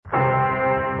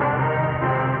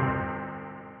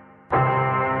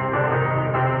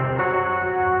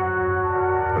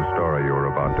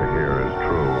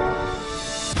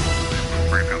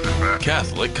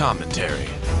Catholic commentary.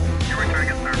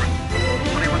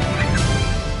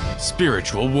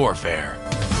 Spiritual warfare.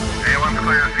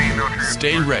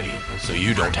 Stay ready so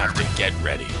you don't have to get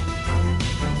ready.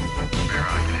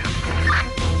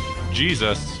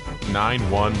 Jesus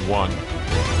 911.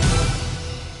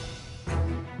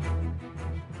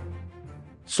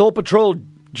 Soul Patrol,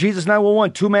 Jesus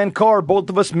 911, two-man car. Both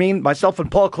of us, myself and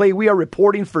Paul Clay, we are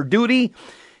reporting for duty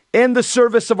in the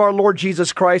service of our Lord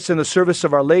Jesus Christ, in the service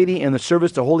of Our Lady, in the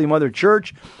service to Holy Mother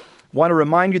Church. Want to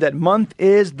remind you that month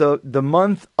is the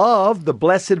month of the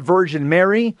Blessed Virgin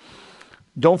Mary.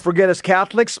 Don't forget, as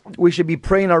Catholics, we should be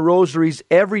praying our rosaries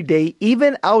every day,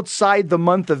 even outside the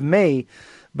month of May.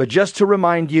 But just to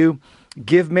remind you,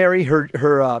 give Mary her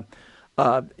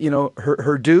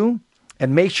due,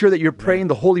 and make sure that you're praying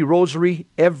the Holy Rosary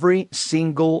every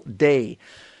single day.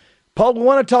 Paul, we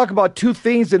want to talk about two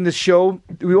things in this show.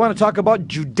 We want to talk about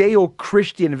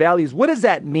Judeo-Christian values. What does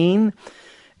that mean?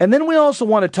 And then we also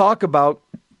want to talk about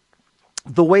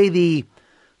the way the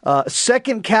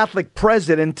second Catholic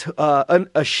president,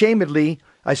 unashamedly,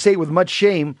 I say it with much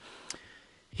shame,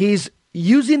 he's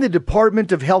using the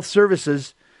Department of Health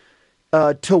Services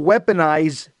to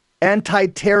weaponize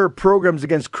anti-terror programs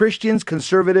against Christians,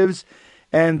 conservatives,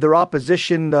 and their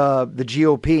opposition, the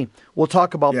GOP. We'll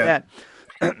talk about that.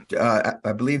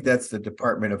 I believe that's the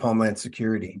Department of Homeland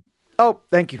Security. Oh,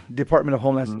 thank you. Department of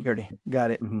Homeland Security.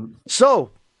 Got it. Mm-hmm. So,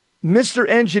 Mr.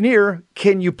 Engineer,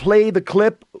 can you play the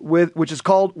clip which is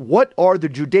called "What Are the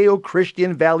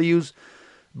Judeo-Christian Values"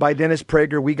 by Dennis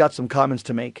Prager? We got some comments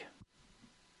to make.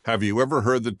 Have you ever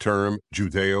heard the term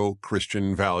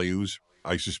Judeo-Christian values?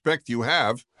 I suspect you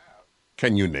have.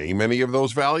 Can you name any of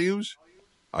those values?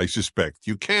 I suspect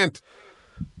you can't.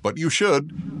 But you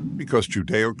should, because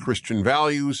Judeo-Christian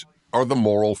values are the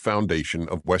moral foundation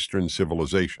of Western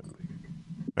civilization.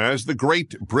 As the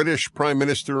great British Prime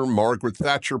Minister Margaret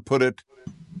Thatcher put it,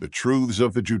 the truths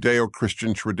of the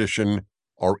Judeo-Christian tradition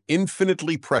are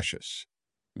infinitely precious,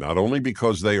 not only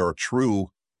because they are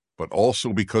true, but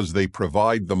also because they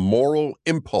provide the moral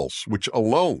impulse which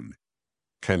alone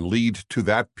can lead to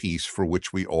that peace for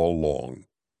which we all long.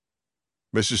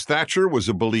 Mrs. Thatcher was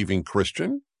a believing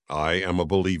Christian. I am a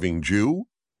believing Jew.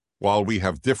 While we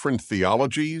have different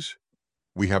theologies,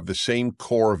 we have the same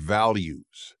core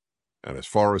values. And as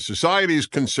far as society is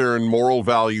concerned, moral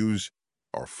values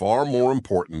are far more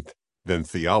important than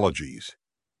theologies.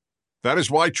 That is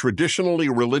why traditionally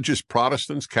religious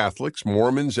Protestants, Catholics,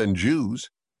 Mormons, and Jews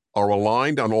are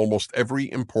aligned on almost every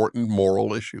important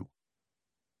moral issue.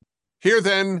 Here,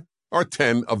 then, are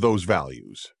 10 of those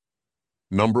values.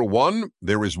 Number 1,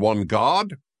 there is one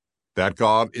God. That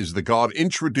God is the God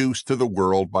introduced to the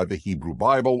world by the Hebrew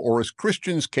Bible, or as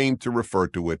Christians came to refer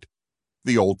to it,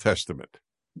 the Old Testament.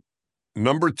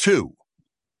 Number 2,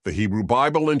 the Hebrew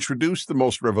Bible introduced the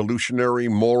most revolutionary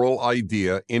moral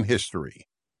idea in history,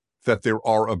 that there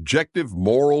are objective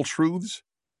moral truths,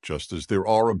 just as there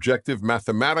are objective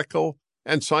mathematical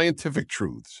and scientific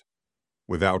truths.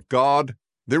 Without God,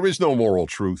 there is no moral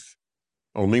truth,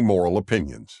 only moral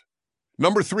opinions.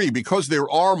 Number 3, because there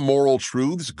are moral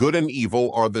truths, good and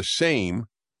evil are the same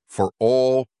for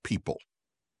all people.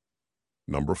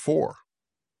 Number 4,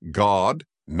 God,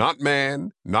 not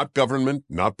man, not government,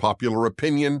 not popular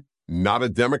opinion, not a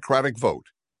democratic vote,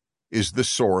 is the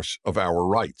source of our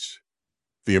rights.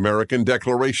 The American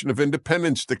Declaration of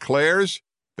Independence declares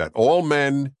that all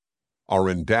men are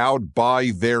endowed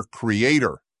by their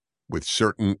Creator with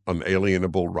certain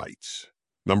unalienable rights.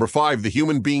 Number 5, the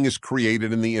human being is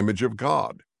created in the image of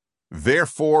God.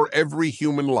 Therefore, every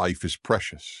human life is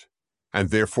precious, and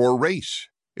therefore race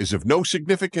is of no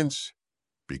significance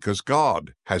because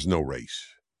God has no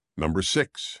race. Number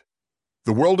 6,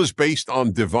 the world is based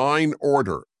on divine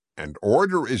order, and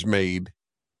order is made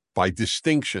by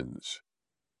distinctions.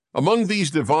 Among these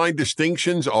divine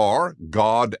distinctions are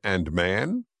God and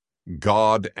man,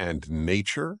 God and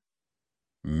nature,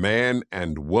 man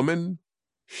and woman,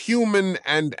 human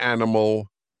and animal,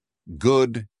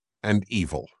 good and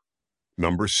evil.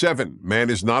 Number 7, man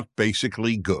is not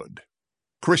basically good.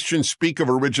 Christians speak of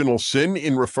original sin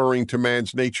in referring to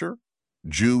man's nature.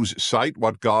 Jews cite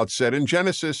what God said in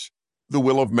Genesis, the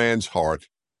will of man's heart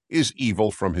is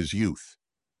evil from his youth.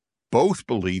 Both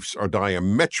beliefs are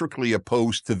diametrically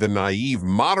opposed to the naive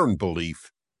modern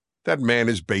belief that man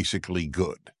is basically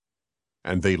good.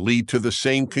 And they lead to the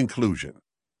same conclusion.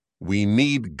 We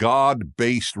need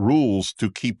God-based rules to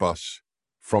keep us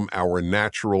from our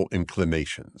natural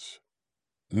inclinations.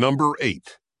 Number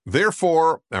 8,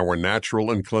 therefore, our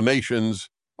natural inclinations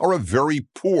are a very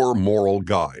poor moral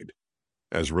guide.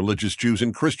 As religious Jews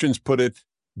and Christians put it,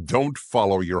 don't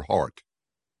follow your heart.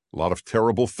 A lot of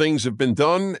terrible things have been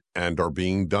done and are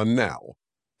being done now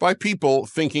by people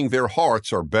thinking their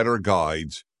hearts are better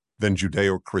guides than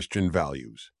Judeo-Christian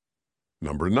values.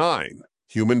 Number 9,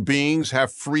 human beings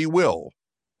have free will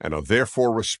and are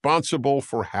therefore responsible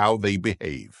for how they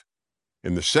behave.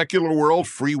 In the secular world,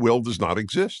 free will does not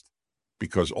exist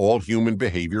because all human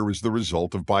behavior is the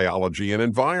result of biology and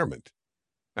environment.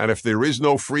 And if there is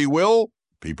no free will,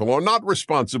 people are not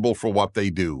responsible for what they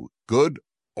do, good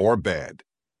or bad.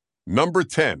 Number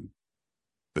 10,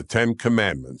 the 10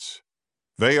 Commandments.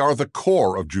 They are the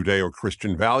core of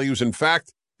Judeo-Christian values. In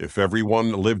fact, if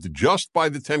everyone lived just by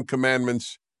the 10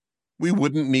 Commandments, we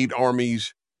wouldn't need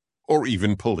armies or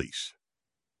even police.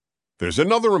 There's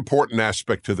another important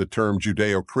aspect to the term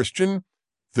Judeo-Christian.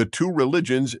 The two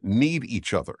religions need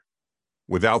each other.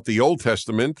 Without the Old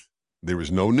Testament, there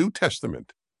is no New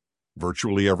Testament.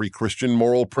 Virtually every Christian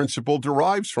moral principle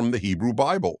derives from the Hebrew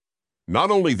Bible.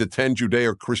 Not only the 10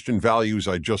 Judeo-Christian values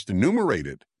I just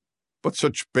enumerated, but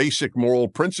such basic moral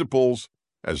principles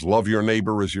as love your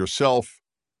neighbor as yourself,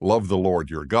 love the Lord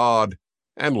your God,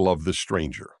 and love the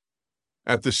stranger.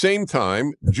 At the same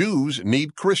time, Jews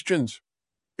need Christians.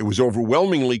 It was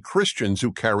overwhelmingly Christians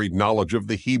who carried knowledge of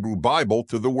the Hebrew Bible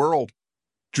to the world.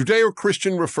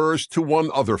 Judeo-Christian refers to one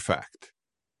other fact.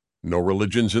 No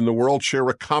religions in the world share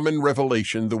a common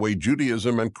revelation the way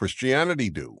Judaism and Christianity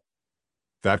do.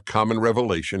 That common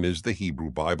revelation is the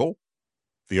Hebrew Bible.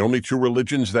 The only two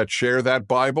religions that share that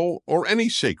Bible, or any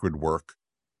sacred work,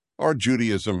 are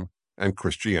Judaism and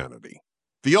Christianity.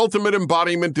 The ultimate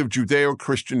embodiment of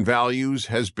Judeo-Christian values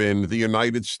has been the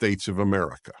United States of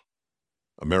America.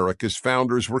 America's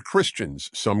founders were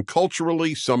Christians, some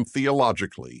culturally, some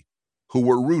theologically, who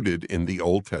were rooted in the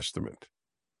Old Testament.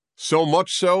 So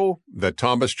much so that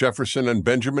Thomas Jefferson and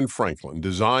Benjamin Franklin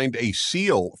designed a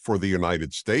seal for the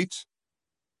United States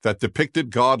that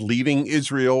depicted God leading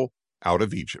Israel out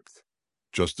of Egypt,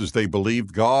 just as they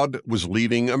believed God was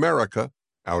leading America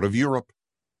out of Europe.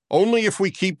 Only if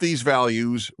we keep these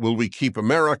values will we keep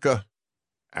America,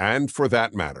 and for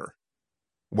that matter,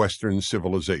 Western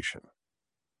civilization.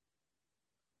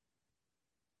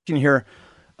 Here,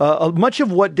 much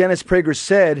of what Dennis Prager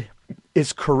said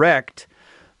is correct,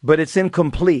 but it's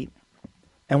incomplete.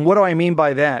 And what do I mean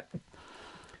by that?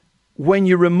 When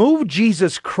you remove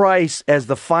Jesus Christ as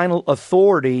the final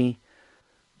authority,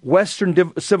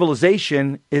 Western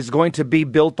civilization is going to be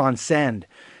built on sand.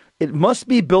 It must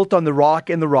be built on the rock,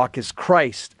 and the rock is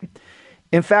Christ.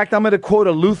 In fact, I'm going to quote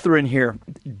a Lutheran here,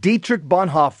 Dietrich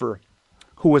Bonhoeffer,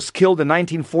 who was killed in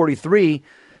 1943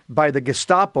 by the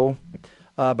Gestapo,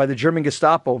 by the German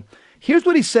Gestapo. Here's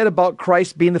what he said about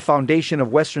Christ being the foundation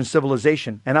of Western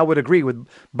civilization, and I would agree with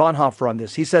Bonhoeffer on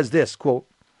this. He says this, quote,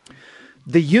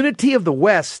 "The unity of the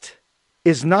West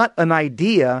is not an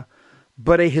idea,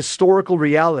 but a historical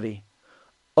reality,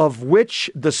 of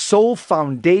which the sole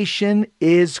foundation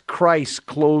is Christ,"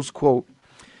 close quote.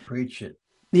 Preach it.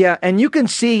 Yeah, and you can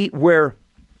see where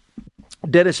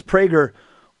Dennis Prager,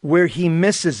 where he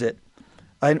misses it.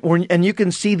 And you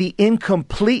can see the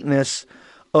incompleteness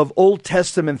of Old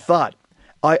Testament thought.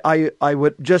 I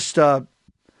would just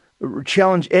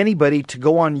challenge anybody to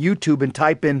go on YouTube and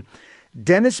type in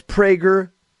Dennis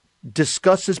Prager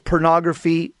discusses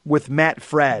pornography with Matt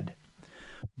Fradd.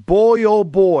 Boy, oh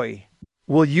boy,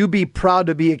 will you be proud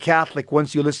to be a Catholic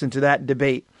once you listen to that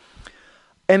debate.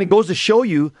 And it goes to show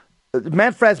you,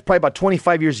 Matt Fradd's probably about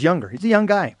 25 years younger. He's a young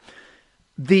guy.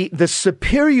 The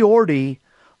superiority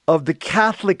of the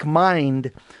Catholic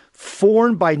mind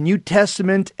formed by New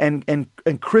Testament and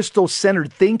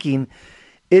Christo-centered thinking,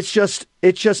 it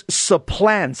just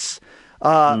supplants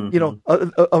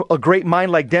a great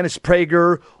mind like Dennis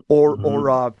Prager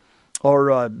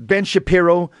or Ben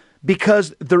Shapiro,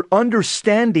 because their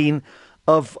understanding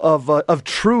of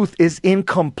truth is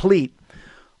incomplete.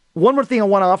 One more thing I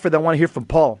want to offer that I want to hear from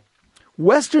Paul.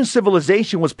 Western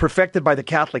civilization was perfected by the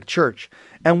Catholic Church.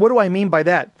 And what do I mean by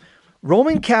that?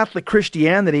 Roman Catholic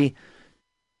Christianity,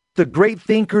 the great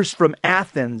thinkers from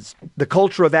Athens, the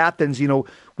culture of Athens,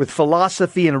 with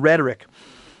philosophy and rhetoric.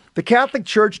 The Catholic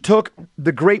Church took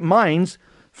the great minds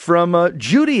from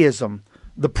Judaism,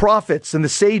 the prophets and the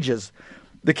sages.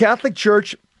 The Catholic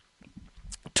Church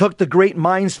took the great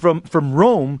minds from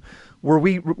Rome, where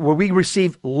we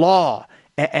receive law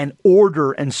and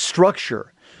order and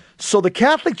structure. So the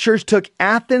Catholic Church took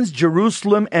Athens,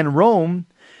 Jerusalem, and Rome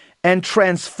and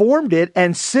transformed it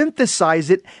and synthesized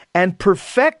it and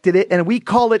perfected it, and we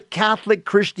call it Catholic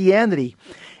Christianity.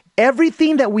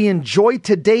 Everything that we enjoy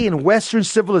today in Western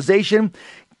civilization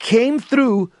came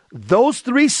through those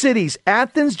three cities,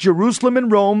 Athens, Jerusalem,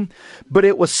 and Rome, but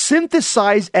it was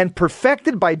synthesized and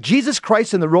perfected by Jesus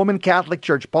Christ in the Roman Catholic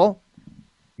Church, Paul.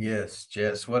 Yes,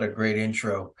 Jess, what a great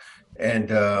intro.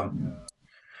 And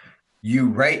you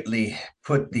rightly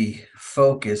put the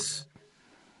focus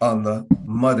on the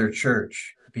mother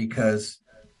church, because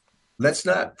let's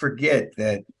not forget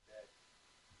that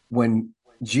when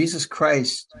Jesus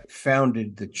Christ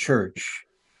founded the church,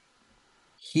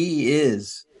 he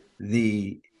is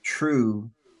the true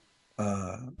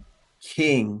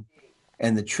king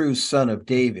and the true son of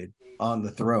David on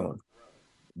the throne.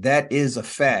 That is a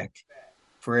fact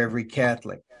for every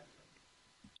Catholic.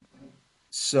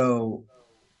 So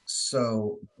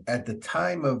at the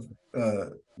time of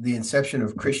the inception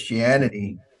of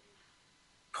Christianity,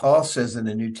 Paul says in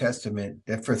the New Testament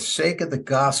that for the sake of the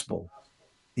gospel,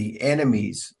 the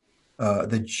enemies,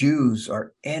 the Jews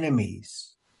are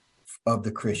enemies of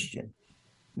the Christian.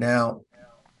 Now,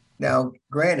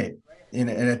 granted, and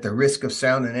at the risk of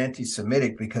sounding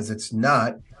anti-Semitic, because it's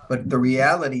not, but the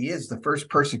reality is the first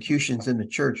persecutions in the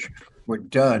church were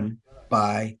done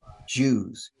by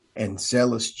Jews and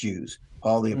zealous Jews,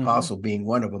 Paul the Apostle being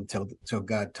one of them, till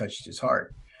God touched his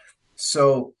heart.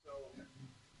 So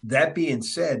that being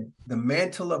said, the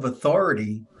mantle of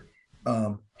authority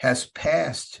has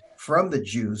passed from the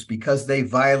Jews because they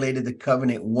violated the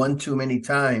covenant one too many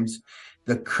times.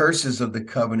 The curses of the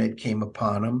covenant came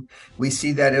upon them. We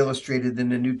see that illustrated in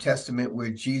the New Testament,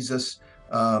 where Jesus,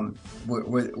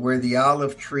 where the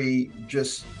olive tree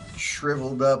just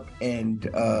shriveled up and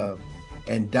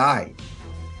died.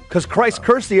 Because Christ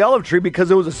cursed the olive tree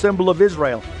because it was a symbol of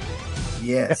Israel.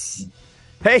 Yes.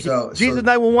 Hey, Jesus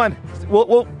 911.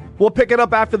 We'll pick it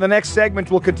up after the next segment.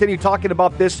 We'll continue talking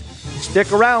about this.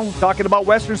 Stick around, talking about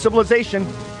Western civilization.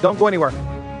 Don't go anywhere.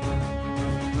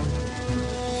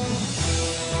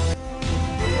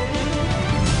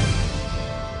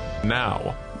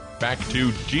 Now, back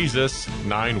to Jesus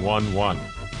 911.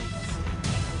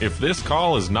 If this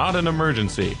call is not an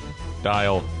emergency,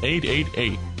 dial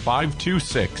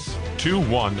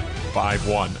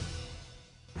 888-526-2151.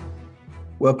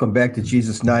 Welcome back to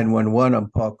Jesus 911.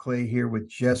 I'm Paul Clay here with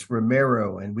Jess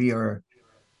Romero, and we are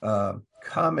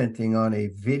commenting on a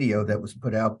video that was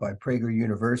put out by Prager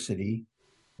University.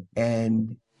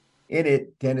 And in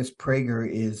it, Dennis Prager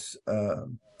is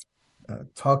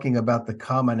talking about the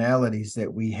commonalities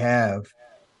that we have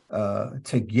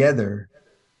together,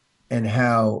 and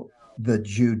how the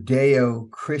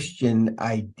Judeo-Christian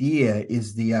idea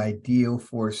is the ideal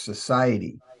for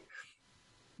society.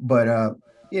 But,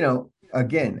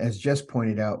 again, as Jess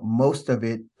pointed out, most of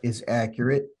it is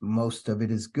accurate. Most of it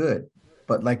is good.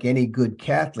 But like any good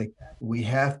Catholic, we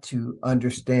have to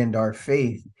understand our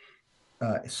faith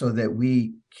so that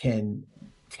we can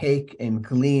take and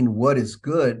glean what is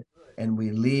good, and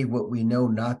we leave what we know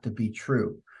not to be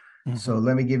true. Mm-hmm. So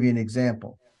let me give you an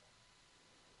example.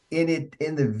 In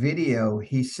the video,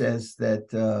 he says that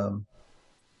the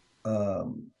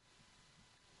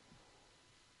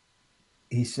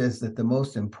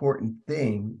most important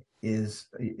thing is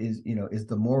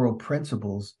the moral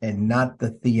principles and not the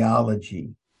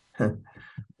theology.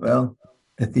 Well,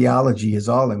 the theology is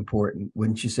all important,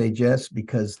 wouldn't you say, Jess?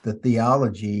 Because the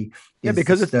theology is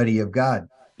the study of God.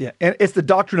 Yeah, and it's the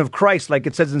doctrine of Christ, like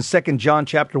it says in 2 John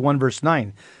chapter 1, verse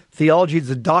 9. Theology is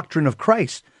the doctrine of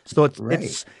Christ. So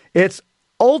it's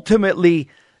ultimately,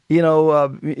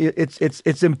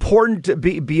 it's important to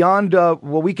be beyond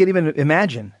what we can even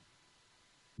imagine.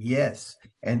 Yes.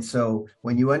 And so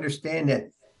when you understand that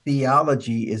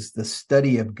theology is the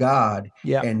study of God,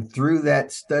 and through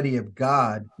that study of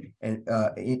God, and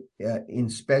in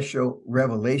special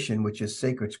revelation, which is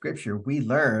sacred scripture, we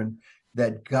learn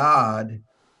that God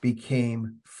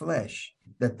became flesh,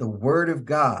 that the word of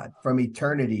God from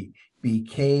eternity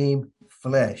became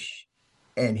flesh.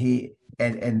 And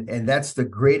and that's the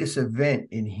greatest event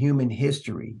in human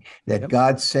history, that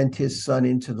God sent his son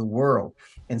into the world.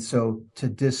 And so to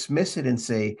dismiss it and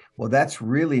say, well, that's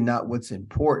really not what's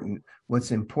important.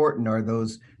 What's important are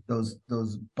those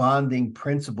bonding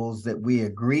principles that we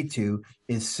agree to,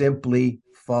 is simply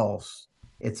false.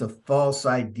 It's a false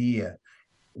idea.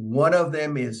 One of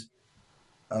them is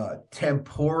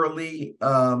temporally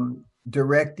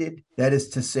directed, that is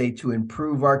to say, to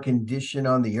improve our condition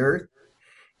on the earth.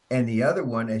 And the other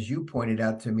one, as you pointed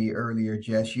out to me earlier,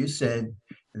 Jess, you said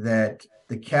that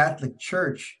the Catholic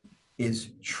Church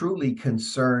is truly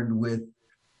concerned with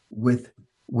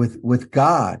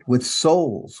God, with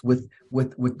souls, with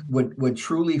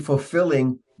truly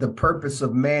fulfilling the purpose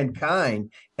of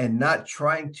mankind, and not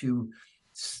trying to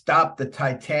stop the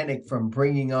Titanic from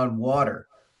bringing on water.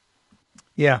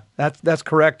 Yeah, that's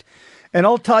correct. And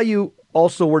I'll tell you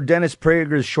also where Dennis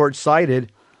Prager is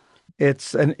short-sighted.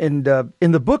 It's in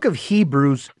the book of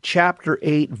Hebrews, chapter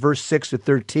 8, verse 6 to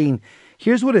 13.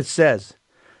 Here's what it says.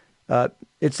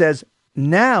 It says,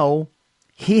 "Now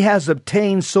he has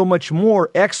obtained so much more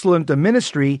excellent a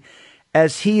ministry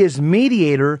as he is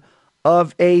mediator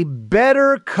of a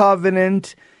better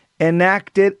covenant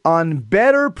enacted on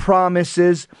better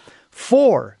promises.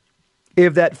 For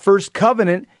if that first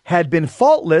covenant had been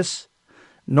faultless,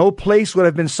 no place would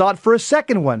have been sought for a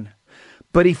second one.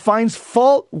 But he finds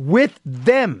fault with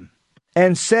them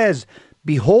and says,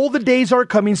 Behold, the days are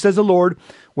coming, says the Lord,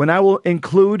 when I will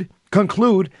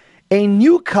conclude a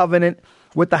new covenant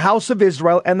with the house of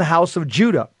Israel and the house of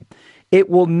Judah. It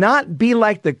will not be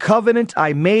like the covenant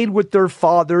I made with their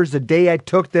fathers the day I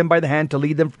took them by the hand to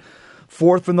lead them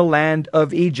forth from the land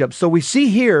of Egypt." So we see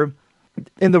here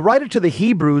in the writer to the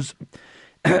Hebrews,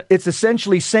 it's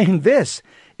essentially saying this.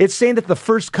 It's saying that the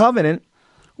first covenant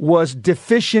was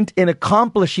deficient in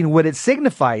accomplishing what it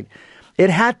signified. It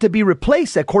had to be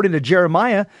replaced according to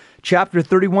Jeremiah chapter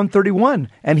 31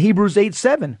 and Hebrews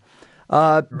 8:7.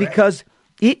 Because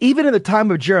even in the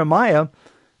time of Jeremiah,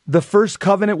 the first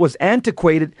covenant was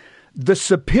antiquated. The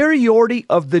superiority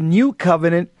of the new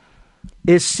covenant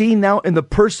is seen now in the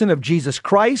person of Jesus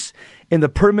Christ, in the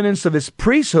permanence of his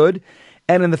priesthood,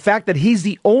 and in the fact that he's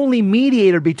the only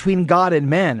mediator between God and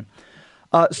man.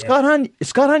 Scott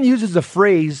Hahn uses a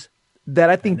phrase that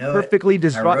I think perfectly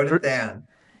describes. I wrote it down.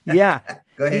 Yeah.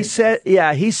 Go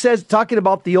ahead. He says, talking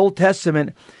about the Old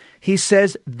Testament, he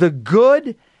says, the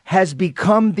good has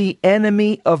become the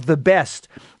enemy of the best.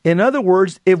 In other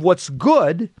words, if what's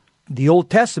good, the Old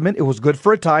Testament, it was good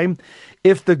for a time.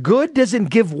 If the good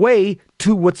doesn't give way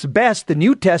to what's best, the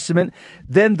New Testament,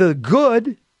 then the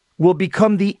good will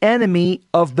become the enemy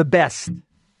of the best.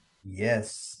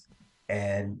 Yes.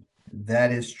 And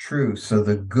that is true. So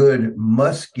the good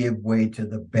must give way to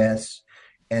the best.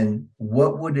 And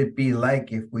what would it be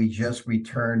like if we just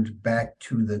returned back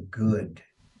to the good?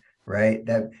 Right?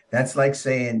 That's like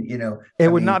saying, it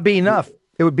would not be enough.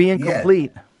 It would be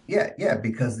incomplete. Yeah,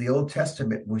 because the Old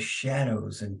Testament was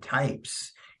shadows and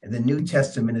types. And the New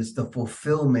Testament is the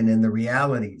fulfillment and the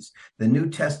realities.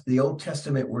 The Old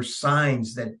Testament were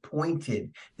signs that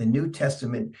pointed. The New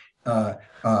Testament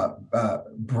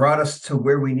brought us to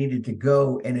where we needed to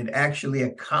go, and it actually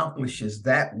accomplishes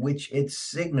that which it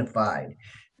signified.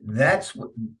 That's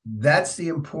the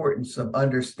importance of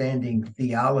understanding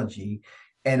theology.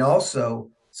 And also,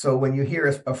 so when you hear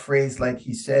a phrase like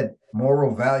he said,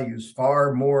 moral values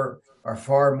are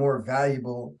far more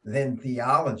valuable than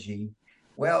theology.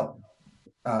 Well,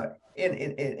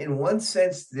 in one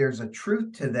sense, there's a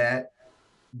truth to that,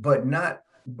 but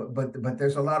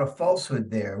there's a lot of falsehood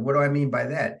there. What do I mean by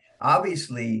that?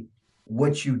 Obviously,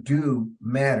 what you do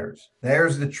matters.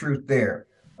 There's the truth there.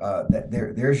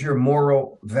 There's your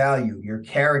moral value, your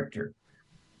character.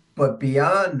 But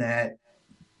beyond that,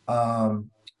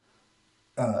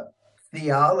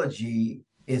 theology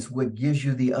is what gives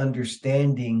you the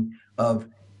understanding of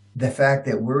the fact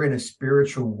that we're in a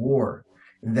spiritual war,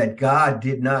 that God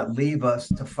did not leave us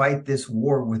to fight this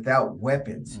war without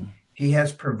weapons. He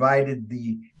has provided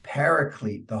the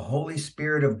Paraclete, the Holy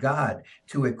Spirit of God,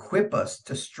 to equip us,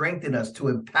 to strengthen us, to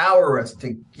empower us,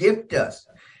 to gift us.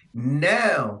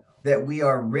 Now that we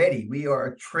are ready, we are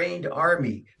a trained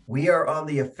army. We are on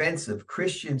the offensive.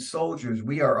 Christian soldiers,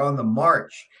 we are on the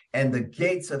march, and the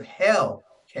gates of hell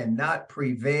cannot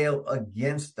prevail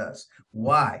against us.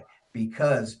 Why?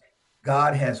 Because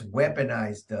God has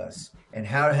weaponized us. And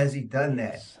how has he done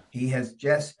that? He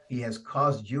has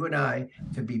caused you and I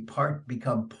to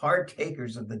become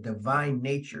partakers of the divine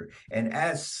nature. And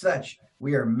as such,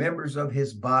 we are members of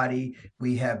his body.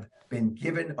 We have been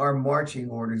given our marching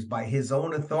orders by his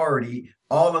own authority.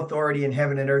 All authority in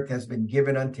heaven and earth has been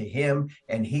given unto him,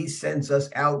 and he sends us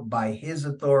out by his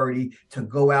authority to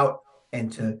go out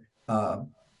and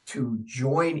to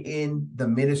join in the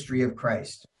ministry of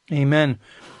Christ. Amen.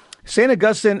 St.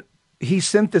 Augustine, he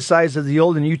synthesizes the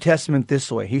Old and New Testament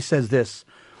this way. He says this.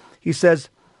 He says,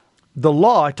 the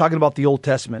law, talking about the Old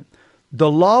Testament, the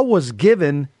law was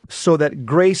given so that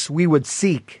grace we would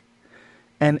seek.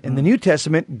 And in the New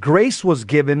Testament, grace was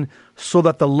given so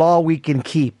that the law we can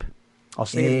keep. I'll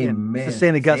say Amen.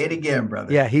 it again. Say it again,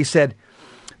 brother. Yeah, he said,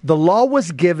 the law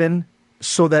was given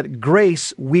so that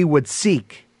grace we would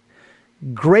seek.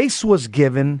 Grace was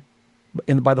given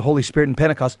by the Holy Spirit in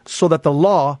Pentecost so that the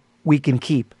law we can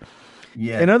keep.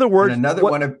 Yeah. In other words,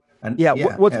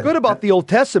 what's good about the Old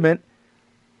Testament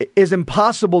is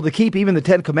impossible to keep, even the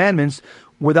Ten Commandments,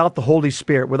 without the Holy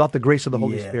Spirit, without the grace of the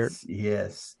Holy Spirit.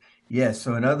 Yes.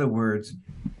 So in other words,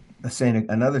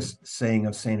 another saying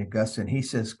of St. Augustine. He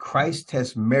says, Christ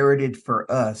has merited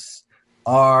for us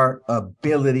our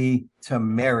ability to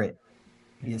merit.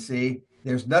 You see,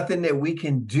 there's nothing that we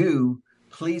can do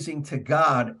pleasing to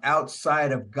God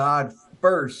outside of God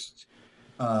first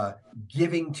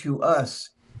giving to us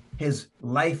his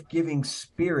life-giving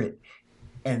spirit.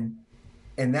 And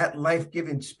that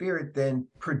life-giving spirit then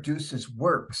produces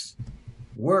works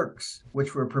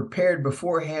which were prepared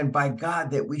beforehand by God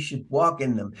that we should walk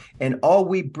in them. And all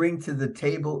we bring to the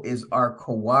table is our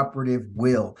cooperative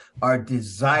will, our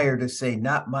desire to say,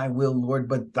 not my will, Lord,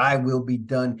 but thy will be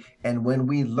done. And when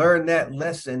we learn that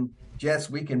lesson, Jess,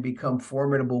 we can become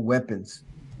formidable weapons.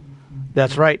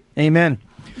 That's right. Amen.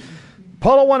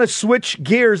 Paul, I want to switch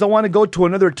gears. I want to go to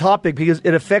another topic because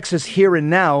it affects us here and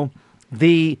now.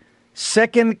 The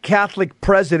second Catholic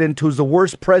president, who's the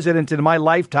worst president in my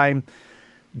lifetime,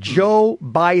 Joe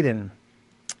Biden,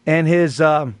 and his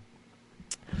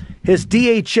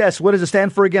DHS. What does it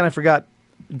stand for again? I forgot.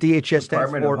 DHS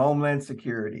Department of Homeland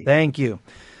Security. Thank you.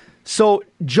 So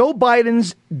Joe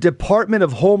Biden's Department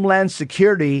of Homeland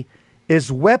Security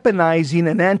is weaponizing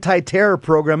an anti-terror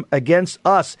program against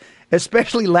us,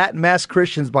 especially Latin Mass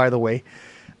Christians, by the way,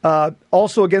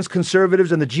 also against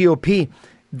conservatives and the GOP.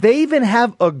 They even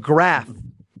have a graph.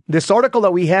 This article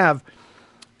that we have,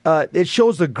 it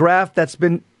shows the graph that's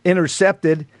been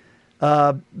intercepted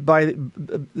by probably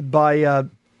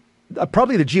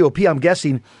the GOP, I'm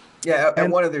guessing. Yeah, at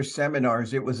one of their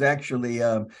seminars, it was actually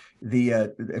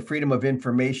the Freedom of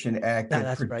Information Act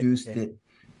that produced it.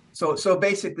 So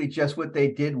basically, just what they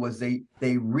did was they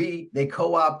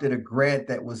co-opted a grant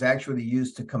that was actually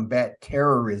used to combat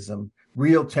terrorism,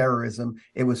 real terrorism.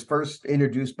 It was first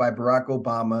introduced by Barack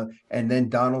Obama and then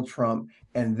Donald Trump,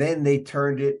 and then they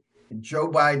turned it. Joe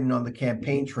Biden on the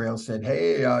campaign trail said,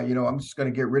 "Hey, I'm just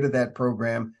going to get rid of that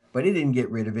program," but he didn't get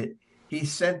rid of it. He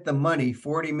sent the money,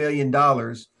 $40 million,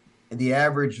 and the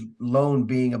average loan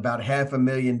being about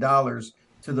 $500,000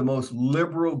 to the most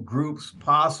liberal groups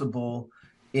possible,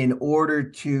 in order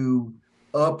to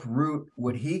uproot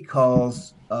what he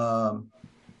calls,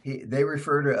 they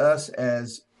refer to us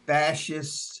as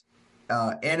fascists,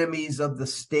 enemies of the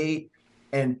state.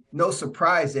 And no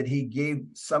surprise that he gave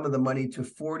some of the money to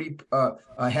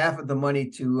half of the money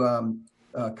to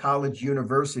college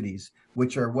universities,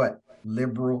 which are what?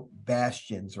 Liberal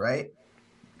bastions, right?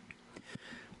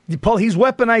 Paul, he's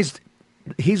weaponized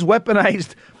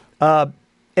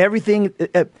everything.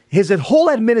 His whole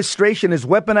administration is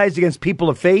weaponized against people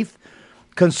of faith,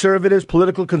 conservatives,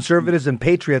 political conservatives, and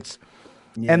patriots.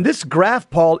 Yeah. And this graph,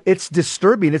 Paul, it's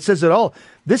disturbing. It says it all.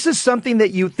 This is something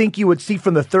that you think you would see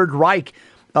from the Third Reich,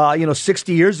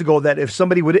 60 years ago, that if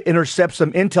somebody would intercept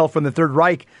some intel from the Third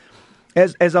Reich,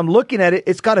 as I'm looking at it,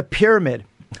 it's got a pyramid.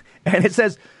 And it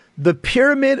says the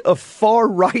pyramid of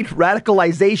far-right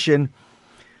radicalization.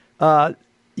 And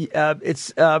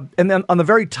then on the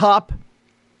very top,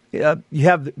 you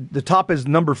have the top is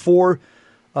number 4,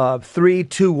 3,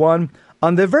 2, 1.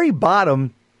 On the very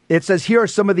bottom, it says here are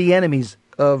some of the enemies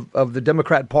of the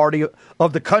Democrat Party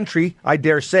of the country, I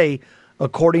dare say,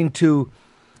 according to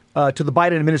the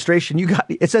Biden administration.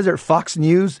 It says there Fox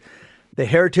News, the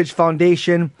Heritage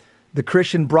Foundation, the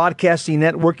Christian Broadcasting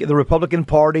Network, the Republican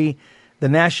Party, the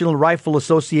National Rifle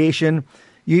Association.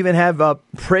 You even have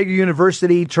Prager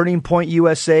University, Turning Point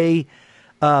USA,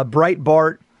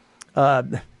 Breitbart,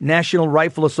 National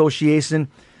Rifle Association.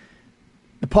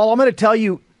 Paul, I'm going to tell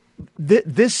you,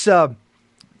 this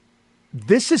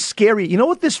is scary. You know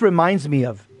what this reminds me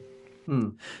of?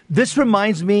 This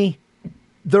reminds me,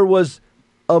 there was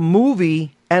a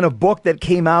movie and a book that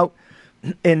came out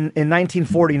in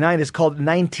 1949. It's called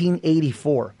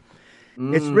 1984.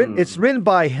 It's written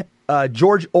by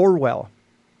George Orwell.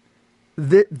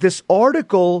 This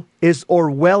article is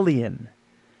Orwellian.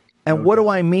 And okay. What do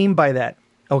I mean by that?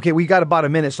 Okay, we got about a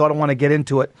minute, so I don't want to get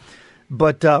into it.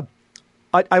 But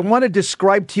I want to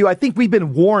describe to you, I think we've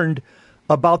been warned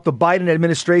about the Biden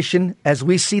administration as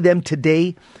we see them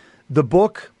today. The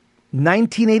book,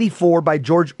 1984 by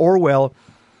George Orwell,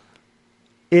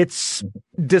 it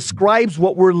describes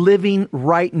what we're living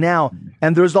right now.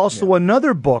 And there's also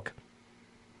another book.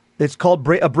 It's called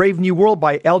A Brave New World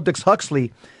by Aldous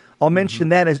Huxley. I'll mention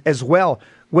that as well.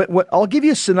 I'll give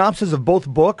you a synopsis of both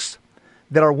books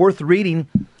that are worth reading.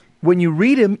 When you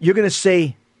read them, you're going to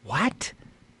say, what?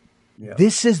 Yeah.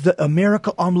 This is the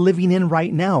America I'm living in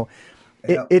right now.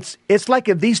 Yeah. It's like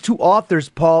these two authors,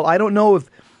 Paul, I don't know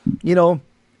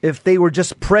if they were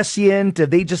just prescient, if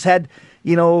they just had,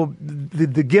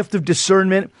 the gift of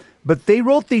discernment, but they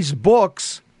wrote these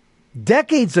books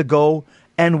decades ago,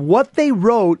 and what they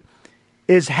wrote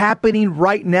is happening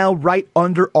right now, right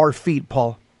under our feet,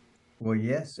 Paul. Well,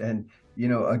 yes. And,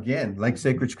 again, like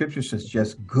sacred scripture says,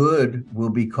 just good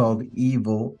will be called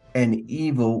evil and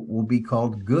evil will be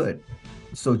called good.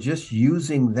 So just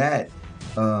using that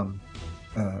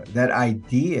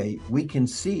idea, we can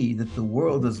see that the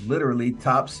world is literally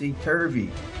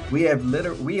topsy-turvy. We are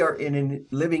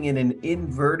living in an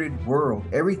inverted world.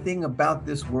 Everything about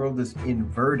this world is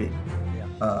inverted.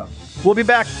 We'll be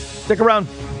back. Stick around.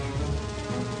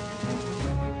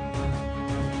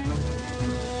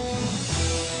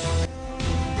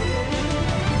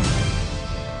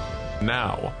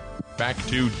 Now, back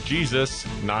to Jesus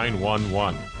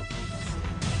 911.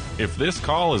 If this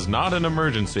call is not an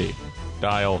emergency,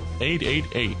 dial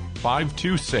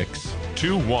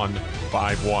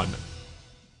 888-526-2151.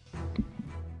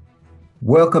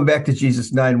 Welcome back to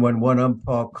Jesus 911. I'm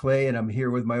Paul Clay, and I'm here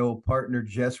with my old partner,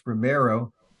 Jess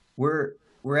Romero. We're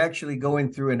actually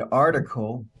going through an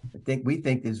article we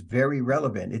think is very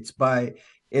relevant. It's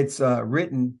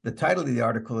written, the title of the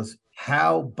article is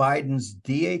How Biden's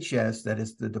DHS, that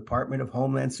is the Department of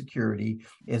Homeland Security,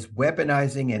 is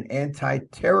weaponizing an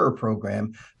anti-terror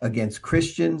program against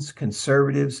Christians,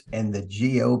 conservatives, and the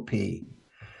GOP.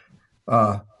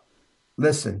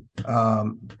 Listen,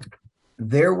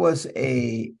 there was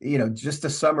just to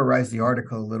summarize the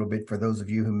article a little bit for those of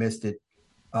you who missed it,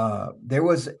 there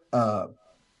was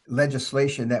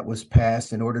legislation that was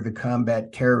passed in order to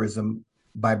combat terrorism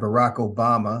by Barack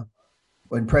Obama.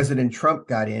 When President Trump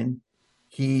got in,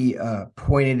 he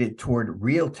pointed it toward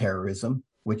real terrorism,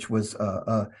 which was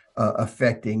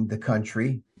affecting the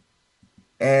country.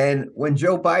 And when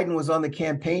Joe Biden was on the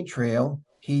campaign trail,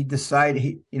 he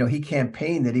decided, he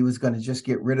campaigned that he was going to just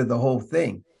get rid of the whole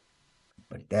thing.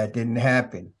 But that didn't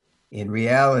happen. In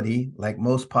reality, like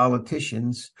most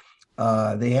politicians,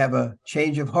 they have a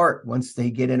change of heart once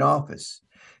they get in office.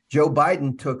 Joe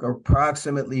Biden took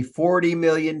approximately $40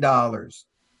 million.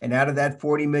 And out of that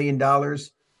 $40 million,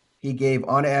 he gave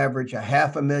on average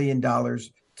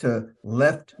 $500,000 to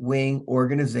left-wing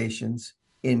organizations,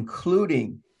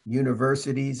 including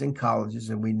universities and colleges.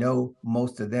 And we know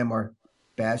most of them are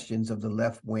bastions of the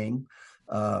left wing.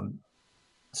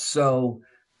 So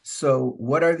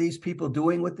what are these people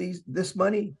doing with this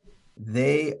money?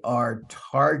 They are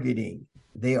targeting,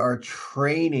 they are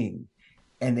training,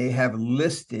 and they have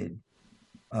listed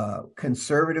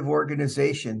conservative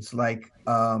organizations like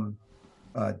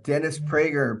Dennis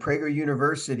Prager, Prager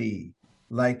University,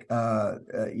 like the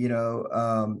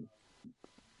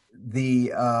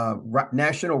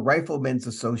National Riflemen's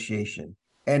Association,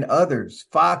 and others,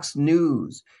 Fox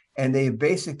News, and they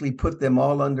basically put them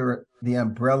all under the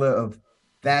umbrella of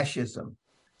fascism.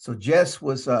 So Jess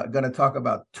was going to talk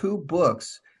about two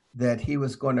books that he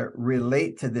was going to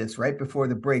relate to this right before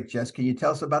the break. Jess, can you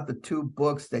tell us about the two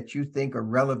books that you think are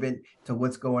relevant to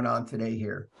what's going on today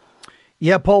here?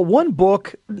 Yeah, Paul, one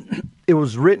book, it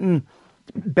was written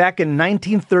back in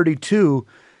 1932.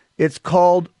 It's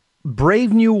called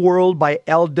Brave New World by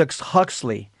Aldous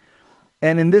Huxley.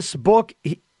 And in this book,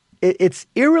 it's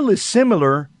eerily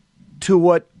similar to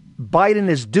what Biden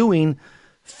is doing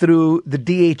through the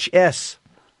DHS.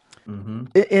 Mm-hmm.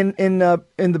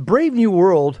 In the Brave New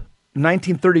World,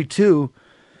 1932,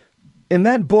 in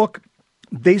that book,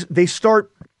 they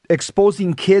start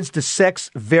exposing kids to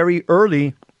sex very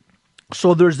early.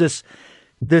 So there's this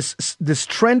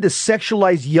trend to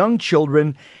sexualize young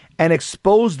children and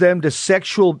expose them to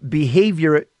sexual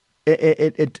behavior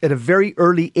at a very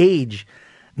early age.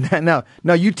 Now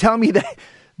you tell me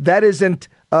that isn't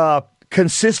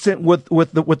consistent with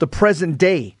the present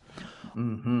day.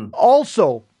 Mm-hmm.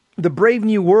 Also, the Brave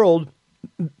New World,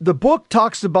 the book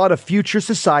talks about a future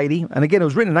society, and again, it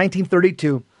was written in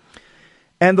 1932,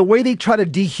 and the way they try to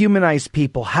dehumanize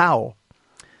people. How?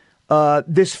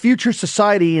 This future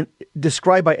society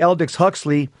described by Aldous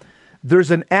Huxley, there's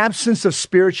an absence of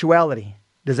spirituality.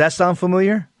 Does that sound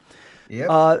familiar?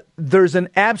 Yep. There's an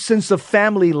absence of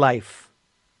family life.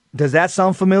 Does that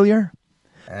sound familiar?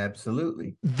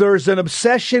 Absolutely. There's an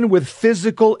obsession with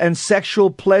physical and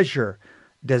sexual pleasure.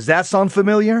 Does that sound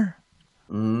familiar?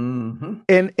 Mm-hmm.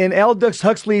 In Aldous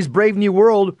Huxley's Brave New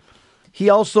World,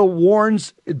 he also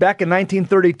warns back in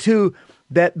 1932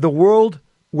 that the world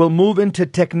will move into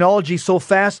technology so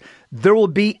fast, there will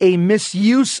be a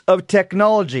misuse of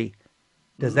technology.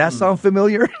 Does that sound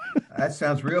familiar? That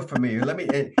sounds real familiar.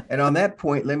 And on that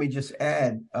point, let me just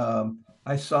add,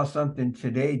 I saw something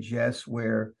today, Jess,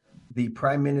 where the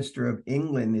Prime Minister of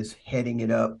England is heading it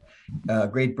up,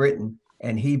 Great Britain,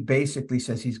 and he basically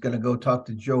says he's going to go talk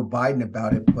to Joe Biden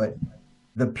about it. But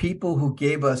the people who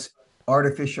gave us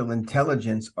artificial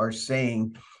intelligence are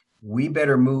saying we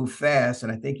better move fast.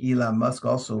 And I think Elon Musk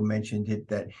also mentioned it,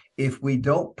 that if we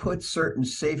don't put certain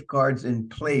safeguards in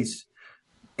place,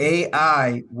 we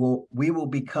will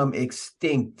become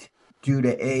extinct due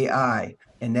to AI.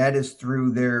 And that is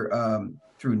through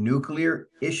through nuclear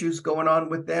issues going on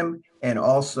with them, and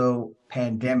also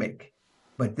pandemic.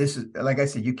 But this is, like I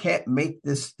said, you can't make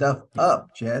this stuff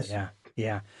up, Jess. Yeah,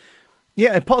 yeah.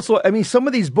 Yeah, and Paul, so, I mean, some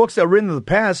of these books that were written in the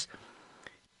past,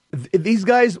 these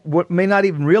guys may not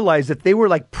even realize that they were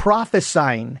like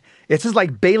prophesying. It's just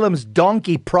like Balaam's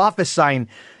donkey prophesying.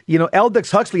 You know,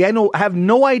 Aldous Huxley, I have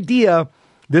no idea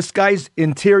this guy's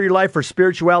interior life or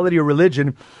spirituality or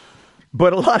religion,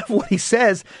 but a lot of what he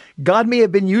says, God may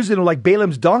have been using him like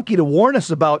Balaam's donkey to warn us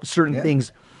about certain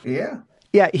things. Yeah.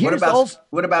 Yeah. What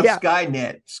about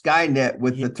Skynet? Skynet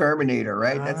with the Terminator,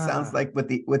 right? That sounds like with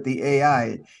the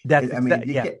AI.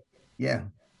 Yeah.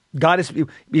 God is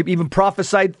even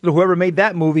prophesied to whoever made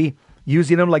that movie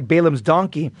using him like Balaam's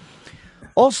donkey.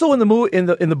 Also in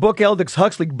the book Aldous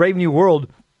Huxley, Brave New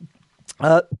World,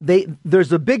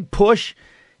 there's a big push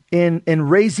in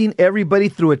raising everybody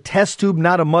through a test tube,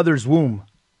 not a mother's womb.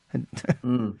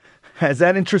 Is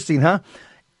that interesting, huh?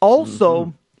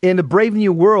 Also, in the Brave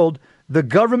New World, the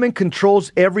government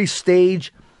controls every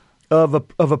stage of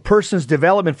a person's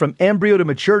development from embryo to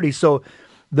maturity. So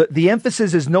the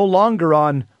emphasis is no longer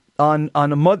in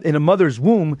a mother's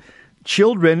womb.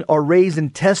 Children are raised in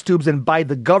test tubes and by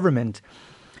the government.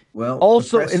 Well,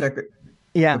 also,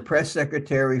 the press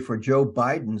secretary for Joe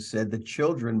Biden said the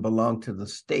children belong to the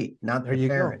state, not the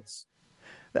parents.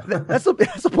 That's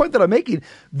the point that I'm making.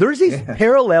 There's these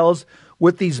parallels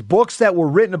with these books that were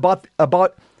written about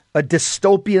a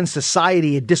dystopian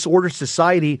society, a disordered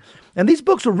society, and these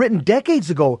books were written decades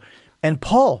ago. And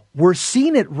Paul, we're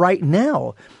seeing it right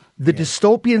now. The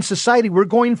dystopian society. We're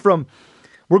going from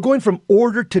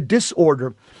order to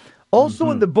disorder.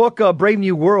 Also, in the book Brave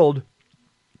New World,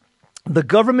 the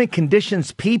government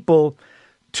conditions people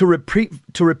to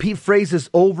repeat phrases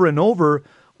over and over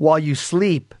while you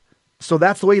sleep. So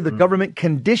that's the way the government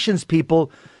conditions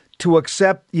people to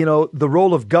accept, the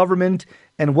role of government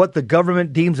and what the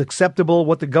government deems acceptable,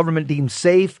 what the government deems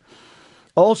safe.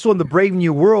 Also in the Brave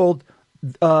New World,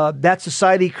 that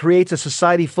society creates a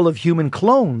society full of human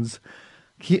clones.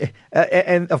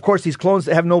 And of course, these clones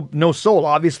have no soul,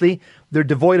 obviously. They're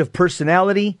devoid of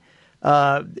personality.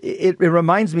 It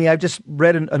reminds me, I just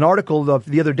read an article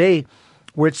the other day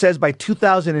where it says by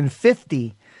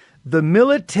 2050, the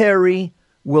military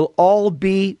will all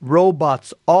be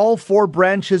robots. All 4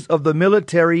 branches of the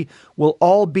military will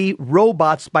all be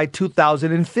robots by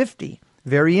 2050.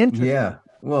 Very interesting. Yeah,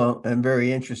 well, and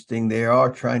very interesting. They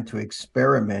are trying to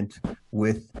experiment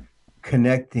with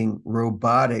connecting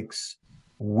robotics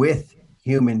with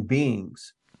human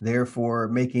beings, therefore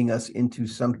making us into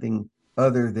something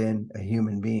other than a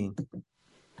human being.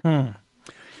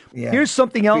 Yeah. Here's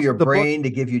something else. To your brain to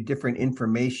give you different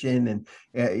information. And,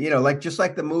 just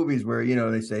like the movies where,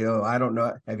 they say, oh, I don't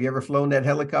know. Have you ever flown that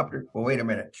helicopter? Well, wait a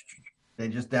minute. They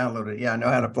just downloaded it. Yeah, I know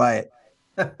how to fly it.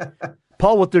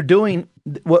 Paul, what they're doing,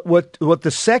 what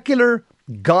the secular,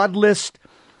 godless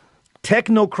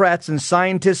technocrats and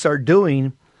scientists are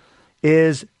doing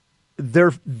is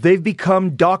they've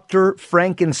become Dr.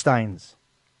 Frankensteins.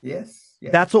 Yes.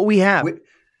 That's what we have.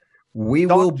 We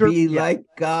will be like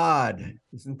God.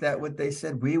 Isn't that what they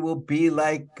said? We will be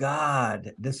like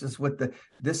God. This is what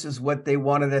they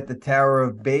wanted at the Tower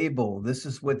of Babel. This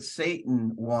is what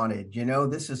Satan wanted.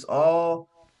 This is all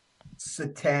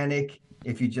satanic.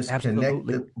 If you just connect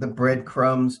the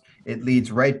breadcrumbs, it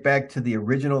leads right back to the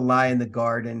original lie in the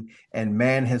garden, and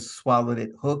man has swallowed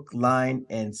it hook, line,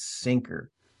 and sinker.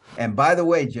 And by the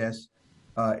way, Jess,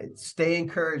 stay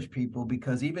encouraged, people,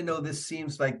 because even though this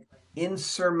seems like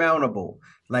insurmountable,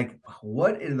 like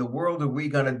what in the world are we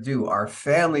going to do? Our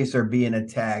families are being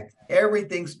attacked.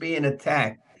 Everything's being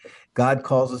attacked. God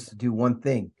calls us to do one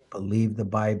thing: believe the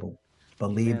Bible.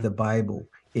 Believe the Bible.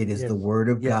 It is the word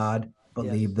of God.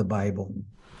 Believe the Bible.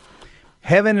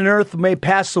 Heaven and earth may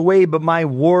pass away, but my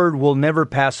word will never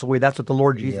pass away. That's what the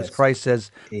Lord Jesus Christ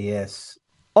says. Yes.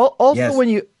 Also, when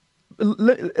you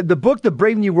the book, The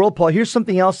Brave New World, Paul, here's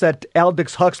something else that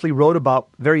Aldous Huxley wrote about.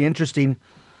 Very interesting.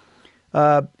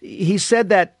 He said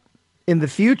that in the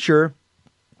future,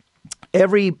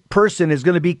 every person is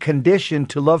going to be conditioned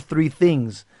to love 3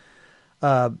 things.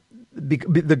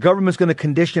 The government's going to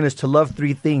condition us to love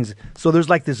 3 things. So there's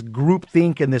like this group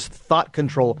think and this thought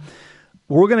control.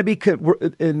 We're going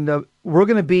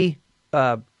to be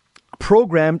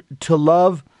programmed to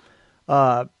love.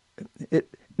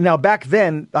 Now, back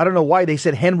then, I don't know why they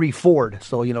said Henry Ford.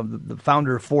 So, the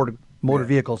founder of Ford Motor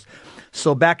Vehicles.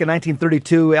 So back in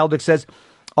 1932, Aldous says,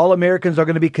 all Americans are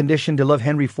going to be conditioned to love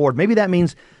Henry Ford. Maybe that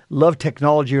means love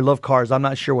technology or love cars. I'm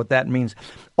not sure what that means.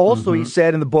 Also, he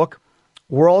said in the book,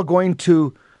 we're all going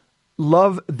to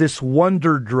love this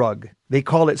wonder drug. They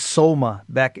call it soma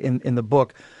back in the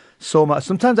book. Soma.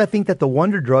 Sometimes I think that the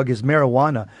wonder drug is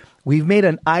marijuana. We've made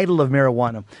an idol of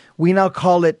marijuana. We now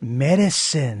call it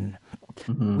medicine.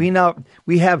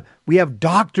 We have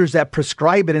doctors that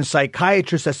prescribe it and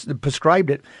psychiatrists that prescribed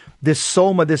it. This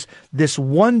soma, this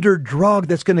wonder drug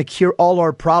that's going to cure all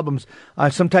our problems. I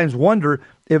sometimes wonder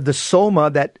if the soma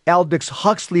that Aldous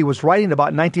Huxley was writing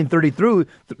about in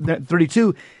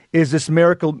 1932 is this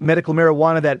medical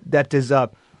marijuana that is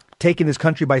taking this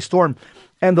country by storm.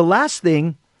 And the last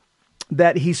thing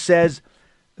that he says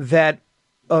that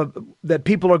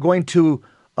people are going to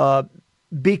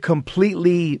be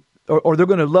completely, or they're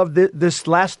going to love this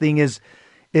last thing is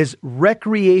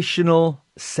recreational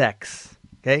sex.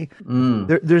 Okay,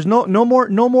 there's no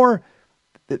more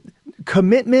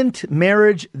commitment,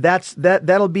 marriage.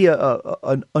 That'll be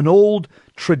an old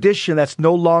tradition that's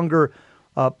no longer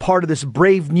part of this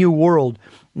brave new world.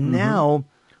 Now,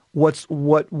 what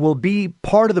will be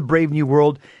part of the brave new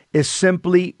world is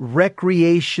simply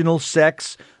recreational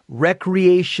sex,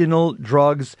 recreational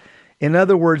drugs. In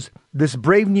other words, this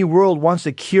brave new world wants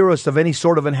to cure us of any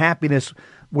sort of unhappiness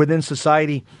within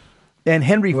society. And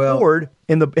Henry Ford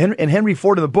in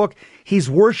the book, he's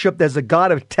worshipped as a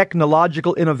god of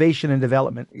technological innovation and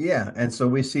development. Yeah, and so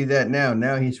we see that now.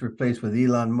 Now he's replaced with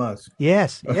Elon Musk.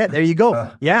 Yes, yeah, there you go.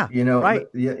 Right. Right.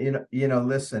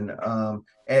 Listen,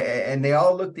 and they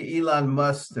all look to Elon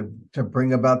Musk to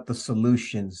bring about the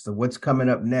solutions. So what's coming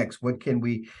up next? What can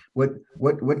we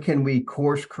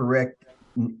course correct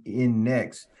in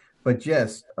next? But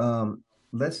Jess,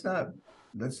 let's not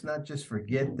just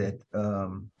forget that.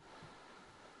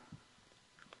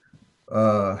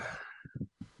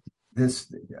 This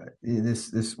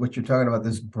what you're talking about,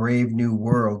 this brave new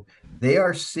world, they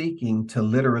are seeking to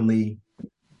literally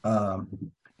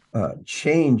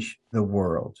change the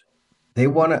world. They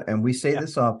want to, and we say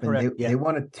this often, they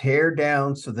want to tear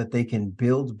down so that they can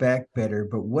build back better.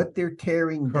 But what they're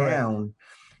tearing down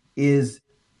is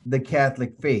the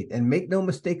Catholic faith. And make no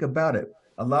mistake about it,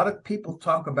 a lot of people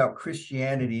talk about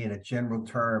Christianity in a general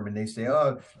term, and they say,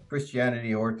 "Oh,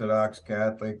 Christianity, Orthodox,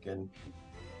 Catholic,"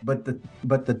 but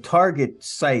the target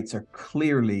sites are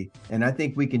clearly, and I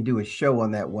think we can do a show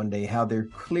on that one day, how they're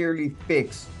clearly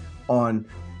fixed on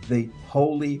the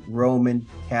Holy Roman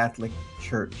Catholic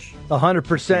Church.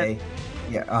 100%.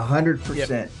 Yeah,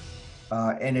 100%.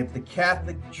 And if the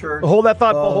Catholic Church hold that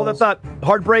thought. Hold that thought.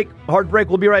 Hard break.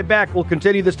 We'll be right back. We'll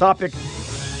continue this topic.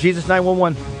 Jesus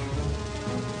 911.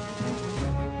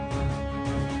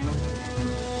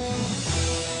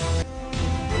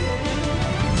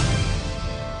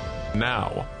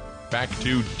 Now, back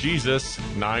to Jesus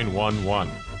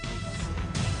 911.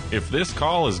 If this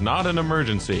call is not an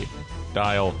emergency,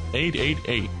 dial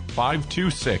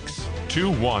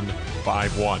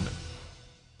 888-526-2151.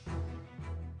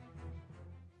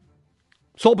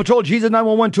 Soul Patrol, Jesus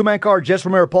 911, two-man car, Jess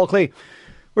Romero, Paul Clay.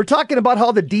 We're talking about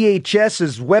how the DHS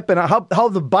is how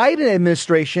the Biden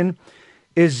administration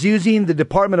is using the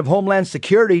Department of Homeland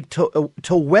Security to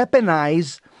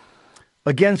weaponize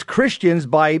against Christians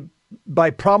by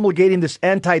promulgating this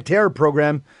anti-terror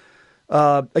program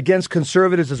against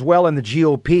conservatives as well and the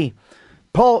GOP.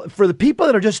 Paul, for the people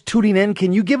that are just tuning in,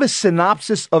 can you give a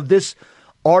synopsis of this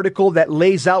article that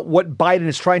lays out what Biden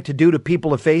is trying to do to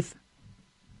people of faith?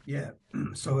 Yeah.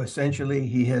 So essentially,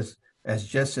 he has, as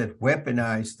Jess said,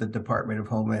 weaponized the Department of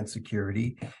Homeland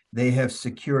Security. They have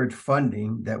secured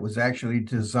funding that was actually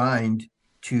designed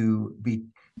to be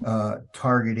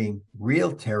targeting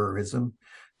real terrorism.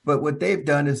 But what they've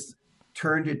done is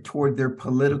turned it toward their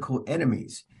political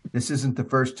enemies. This isn't the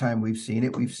first time we've seen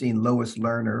it. We've seen Lois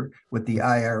Lerner with the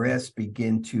IRS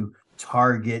begin to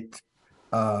target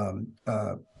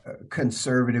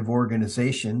conservative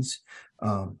organizations.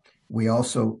 We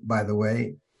also, by the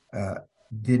way,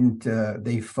 didn't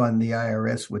they fund the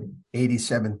IRS with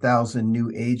 87,000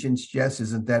 new agents? Jess,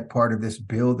 isn't that part of this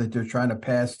bill that they're trying to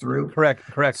pass through? Correct.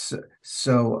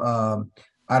 So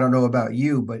I don't know about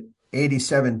you, but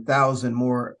 87,000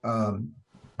 more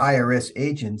IRS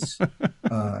agents.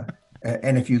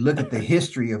 And if you look at the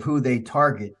history of who they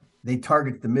target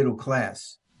the middle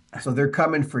class. So they're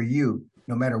coming for you.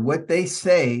 No matter what they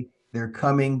say, they're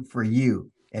coming for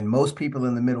you. And most people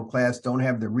in the middle class don't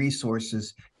have the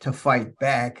resources to fight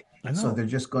back. So they're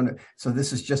just going to. So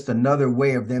this is just another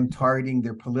way of them targeting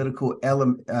their political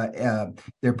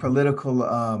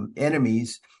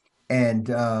enemies. And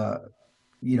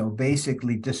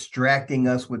basically distracting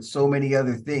us with so many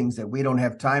other things that we don't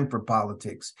have time for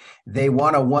politics. They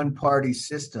want a one-party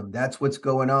system. That's what's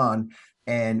going on.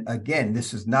 And again,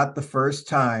 this is not the first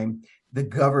time the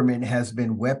government has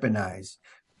been weaponized.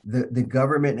 The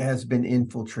government has been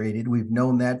infiltrated. We've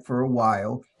known that for a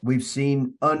while. We've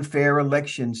seen unfair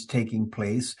elections taking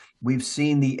place. We've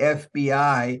seen the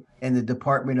FBI and the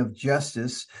Department of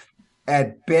Justice,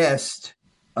 at best,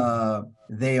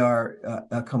 they are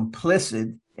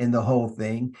complicit in the whole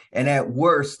thing. And at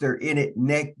worst, they're in it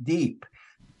neck deep.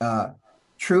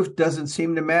 Truth doesn't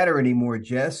seem to matter anymore,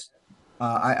 Jess.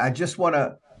 I just want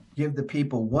to give the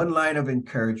people one line of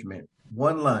encouragement.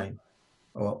 One line.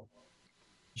 Well,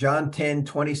 John 10,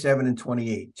 27 and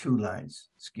 28, 2 lines.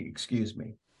 Excuse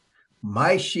me.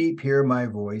 My sheep hear my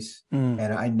voice, and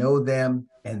I know them,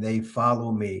 and they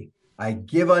follow me. I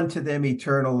give unto them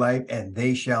eternal life, and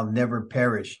they shall never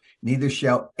perish. Neither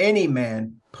shall any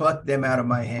man pluck them out of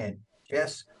my hand.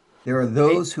 Yes, there are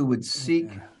those who would seek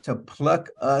to pluck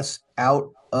us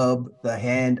out of the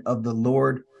hand of the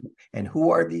Lord. And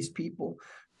who are these people?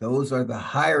 Those are the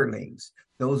hirelings.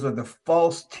 Those are the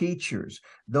false teachers.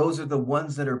 Those are the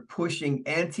ones that are pushing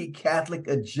anti-Catholic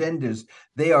agendas.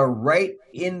 They are right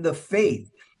in the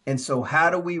faith. And so how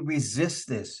do we resist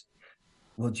this?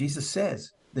 Well, Jesus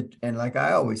says, and like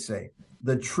I always say,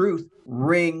 the truth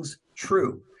rings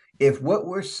true. If what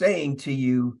we're saying to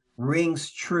you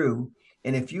rings true,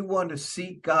 and if you want to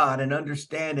seek God and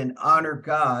understand and honor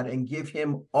God and give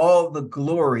him all the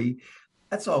glory,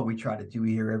 that's all we try to do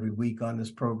here every week on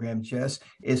this program, Jess,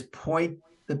 is point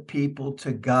the people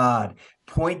to God.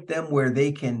 Point them where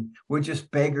we're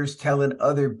just beggars telling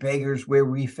other beggars where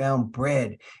we found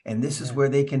bread. And this is where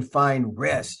they can find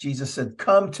rest. Jesus said,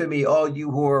 come to me, all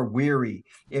you who are weary.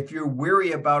 If you're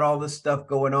weary about all this stuff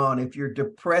going on, if you're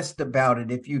depressed about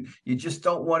it, if you just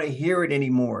don't want to hear it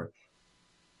anymore,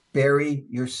 bury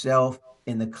yourself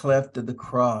in the cleft of the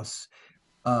cross.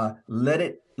 Let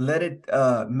it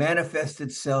manifest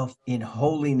itself in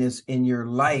holiness in your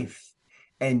life.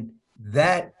 And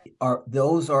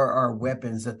those are our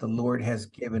weapons that the Lord has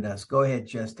given us. Go ahead,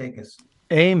 Jess, take us.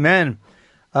 Amen.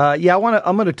 I'm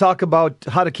going to talk about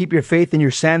how to keep your faith and your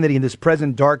sanity in this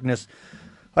present darkness.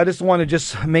 I just want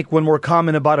to make one more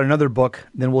comment about another book,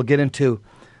 then we'll get into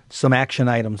some action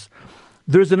items.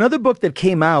 There's another book that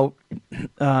came out,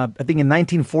 I think in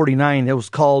 1949. It was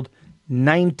called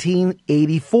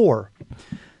 1984.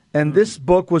 And this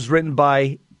book was written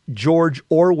by George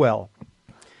Orwell.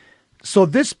 So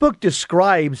this book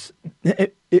describes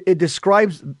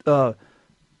the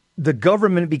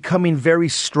government becoming very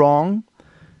strong,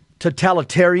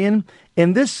 totalitarian.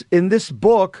 In this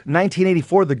book,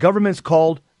 1984, the government's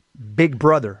called Big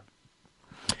Brother.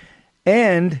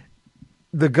 And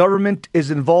the government is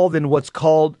involved in what's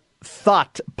called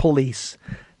thought police.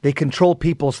 They control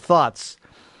people's thoughts.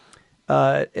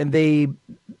 And they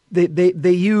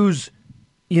use,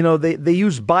 they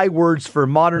use bywords for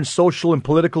modern social and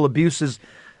political abuses,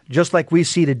 just like we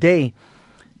see today.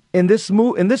 In this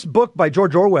book by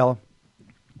George Orwell,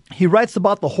 he writes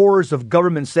about the horrors of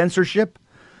government censorship,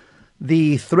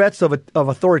 the threats of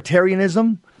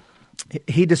authoritarianism.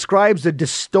 He describes a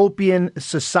dystopian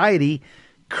society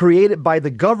created by the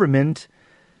government,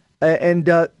 and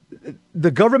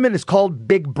the government is called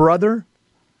Big Brother.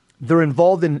 They're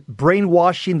involved in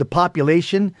brainwashing the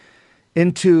population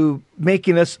into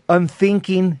making us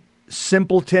unthinking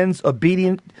simpletons,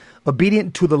 obedient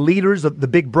to the leaders of the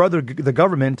Big Brother, the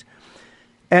government.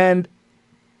 And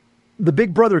the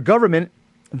Big Brother government,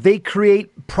 they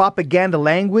create propaganda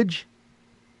language.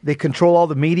 They control all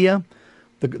the media.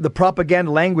 The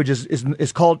propaganda language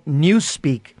is called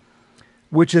newspeak,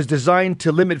 which is designed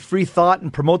to limit free thought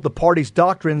and promote the party's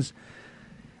doctrines.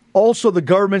 Also, the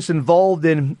government's involved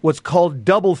in what's called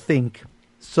doublethink.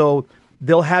 So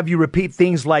they'll have you repeat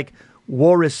things like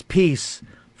war is peace,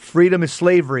 freedom is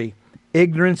slavery,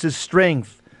 ignorance is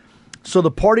strength. So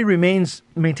the party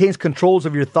maintains controls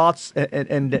of your thoughts,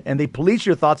 and they police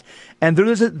your thoughts. And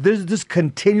there's this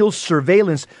continual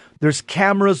surveillance. There's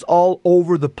cameras all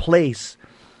over the place.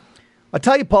 I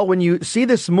tell you, Paul, when you see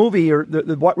this movie or read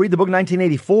the book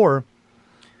 1984,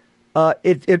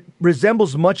 it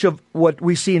resembles much of what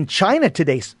we see in China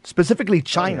today, specifically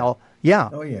China. Oh yeah.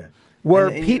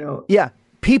 Where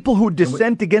people who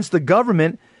dissent against the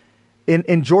government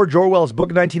in George Orwell's book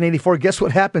 1984, guess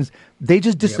what happens? They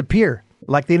just disappear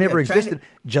like they never existed,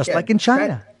 like in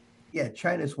China.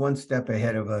 China's one step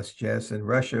ahead of us, Jess, and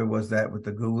Russia was that with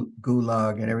the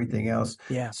Gulag and everything else.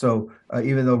 Yeah. So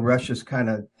even though Russia's kind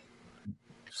of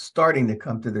starting to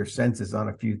come to their senses on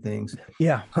a few things.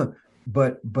 Yeah.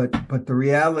 But the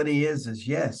reality is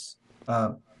yes,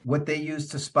 what they use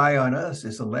to spy on us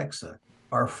is Alexa,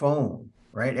 our phone,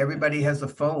 right? Everybody has a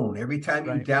phone. Every time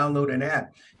you download an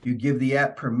app, you give the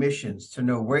app permissions to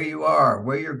know where you are,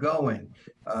 where you're going.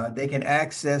 They can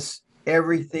access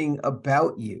everything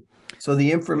about you. So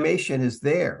the information is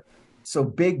there. So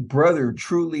Big Brother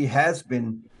truly has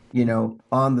been,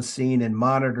 on the scene and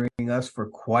monitoring us for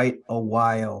quite a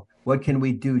while. What can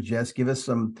we do, Jess? Give us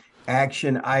some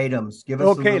action items. Give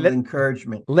us a little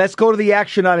encouragement. Let's go to the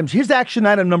action items. Here's action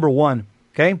item number 1,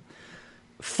 okay?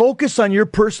 Focus on your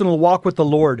personal walk with the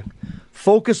Lord.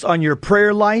 Focus on your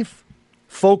prayer life.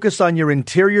 Focus on your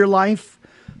interior life.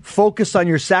 Focus on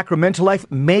your sacramental life.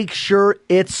 Make sure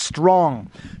it's strong.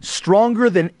 Stronger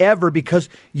than ever, because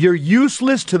you're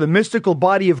useless to the mystical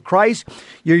body of Christ.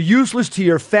 You're useless to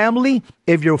your family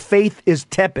if your faith is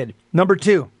tepid. Number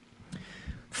 2,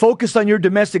 focus on your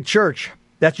domestic church.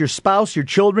 That's your spouse, your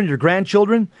children, your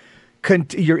grandchildren,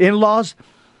 your in-laws.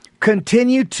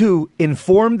 Continue to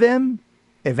inform them,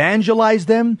 evangelize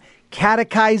them,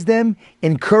 catechize them,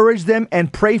 encourage them,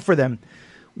 and pray for them.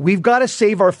 We've got to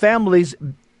save our families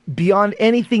beyond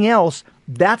anything else.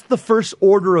 That's the first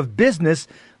order of business,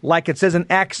 like it says in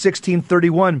Acts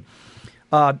 16:31.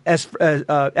 Acts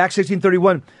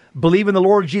 16:31, believe in the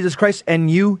Lord Jesus Christ, and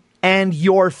you and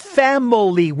your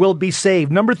family will be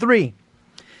saved. Number 3,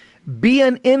 be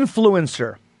an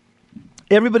influencer.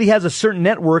 Everybody has a certain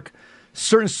network,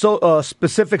 certain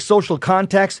specific social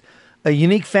contacts, a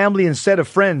unique family and set of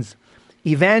friends.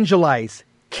 Evangelize,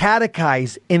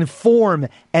 catechize, inform,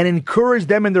 and encourage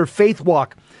them in their faith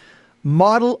walk.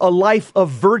 Model a life of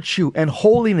virtue and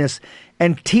holiness,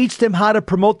 and teach them how to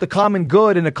promote the common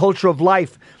good in a culture of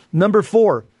life. Number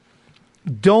 4,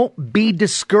 don't be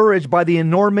discouraged by the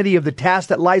enormity of the task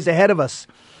that lies ahead of us.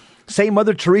 Saint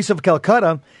Mother Teresa of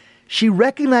Calcutta, she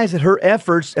recognized that her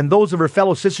efforts and those of her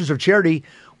fellow sisters of charity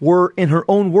were, in her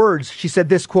own words, she said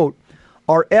this, quote,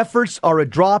 "Our efforts are a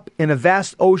drop in a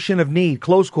vast ocean of need,"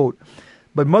 close quote.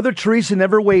 But Mother Teresa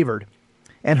never wavered,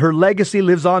 and her legacy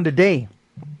lives on today.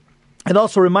 It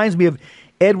also reminds me of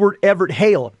Edward Everett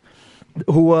Hale,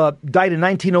 who died in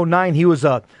 1909. He was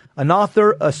an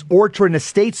author, an orator, and a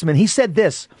statesman. He said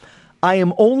this, "I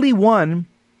am only one,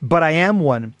 but I am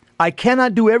one. I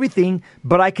cannot do everything,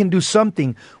 but I can do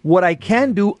something. What I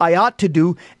can do, I ought to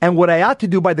do, and what I ought to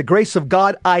do by the grace of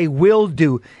God, I will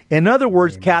do." In other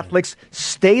words, Amen. Catholics,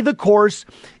 stay the course,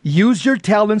 use your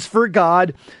talents for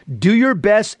God, do your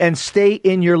best, and stay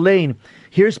in your lane.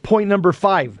 Here's point number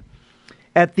 5.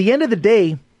 At the end of the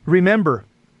day, remember,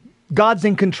 God's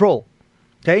in control,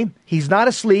 okay? He's not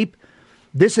asleep.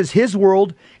 This is his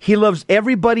world. He loves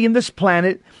everybody in this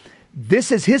planet.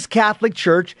 This is his Catholic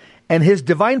Church, and his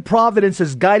divine providence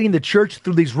is guiding the church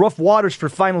through these rough waters for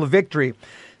final victory.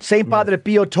 St. Padre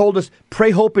Pio told us,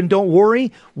 pray, hope, and don't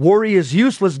worry. Worry is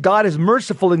useless. God is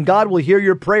merciful, and God will hear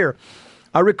your prayer.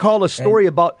 I recall a story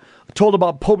told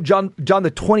about Pope John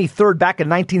the 23rd back in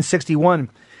 1961.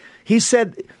 He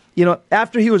said,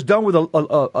 after he was done with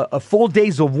a full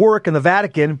days of work in the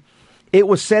Vatican, it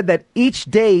was said that each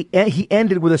day he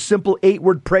ended with a simple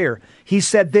 8-word prayer. He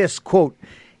said this, quote,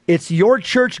 "It's your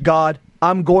church, God.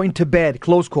 I'm going to bed,"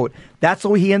 close quote. That's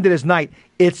how he ended his night.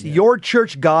 It's your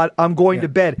church, God. I'm going to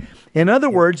bed. In other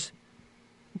words,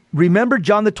 remember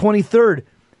John the 23rd.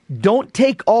 Don't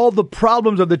take all the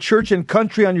problems of the church and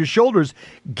country on your shoulders.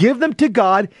 Give them to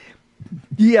God.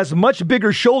 He has much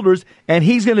bigger shoulders, and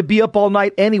he's going to be up all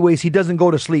night anyways. He doesn't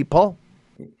go to sleep, Paul.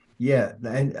 Yeah,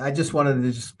 and I just wanted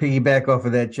to just piggyback off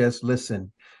of that. Just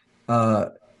listen,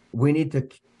 we need to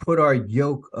put our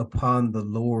yoke upon the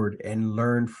Lord and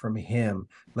learn from him,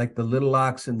 like the little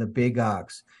ox and the big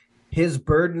ox. His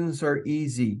burdens are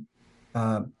easy.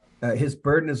 His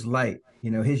burden is light.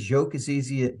 His yoke is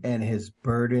easy and his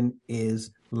burden is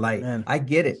light. Man. I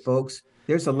get it, folks.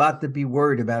 There's a lot to be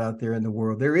worried about out there in the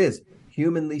world. There is,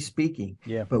 humanly speaking.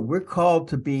 Yeah. But we're called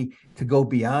to go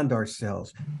beyond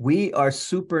ourselves. We are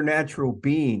supernatural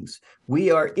beings. We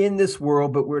are in this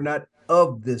world, but we're not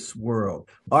of this world.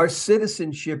 Our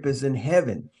citizenship is in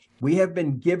heaven. We have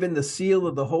been given the seal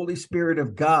of the Holy Spirit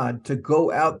of God to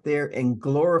go out there and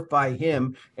glorify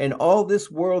him. And all this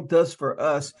world does for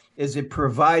us is it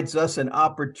provides us an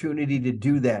opportunity to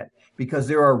do that, because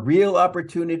there are real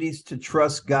opportunities to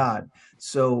trust God.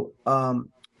 So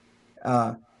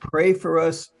pray for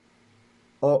us.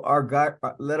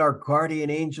 Let our guardian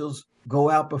angels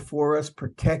go out before us,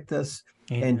 protect us,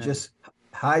 Amen. And just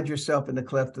hide yourself in the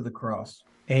cleft of the cross.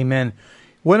 Amen.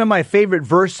 One of my favorite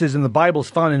verses in the Bible is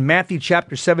found in Matthew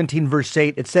chapter 17, verse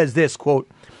 8. It says this, quote,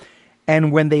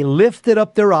 "And when they lifted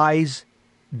up their eyes,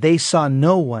 they saw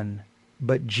no one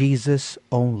but Jesus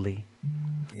only."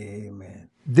 Amen.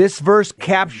 This verse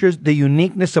captures the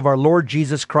uniqueness of our Lord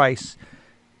Jesus Christ.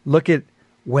 Look at,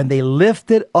 when they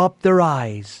lifted up their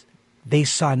eyes, they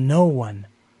saw no one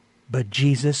but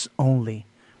Jesus only.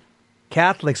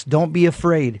 Catholics, don't be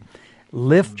afraid.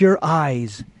 Lift your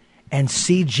eyes and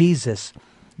see Jesus,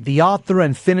 the author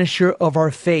and finisher of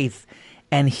our faith,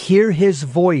 and hear his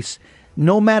voice.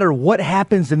 No matter what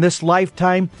happens in this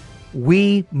lifetime,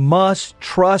 we must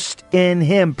trust in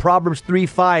him. Proverbs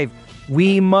 3:5.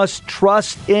 We must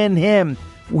trust in him.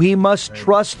 We must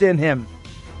trust in him.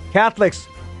 Catholics,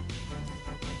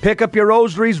 pick up your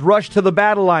rosaries, rush to the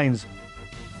battle lines.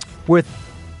 With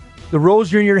the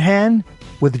rosary in your hand,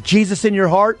 with Jesus in your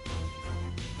heart,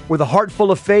 with a heart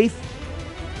full of faith,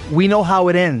 we know how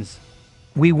it ends.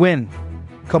 We win.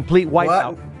 Complete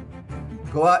wipeout.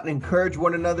 Go out and encourage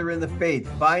one another in the faith.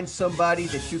 Find somebody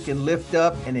that you can lift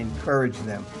up and encourage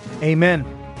them. Amen.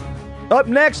 Up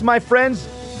next, my friends,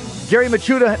 Gary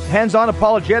Machuda, Hands-On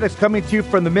Apologetics, coming to you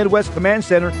from the Midwest Command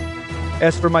Center.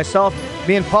 As for myself,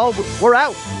 me and Paul, we're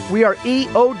out. We are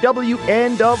EOW,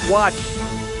 end of watch.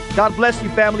 God bless you,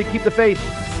 family. Keep the faith.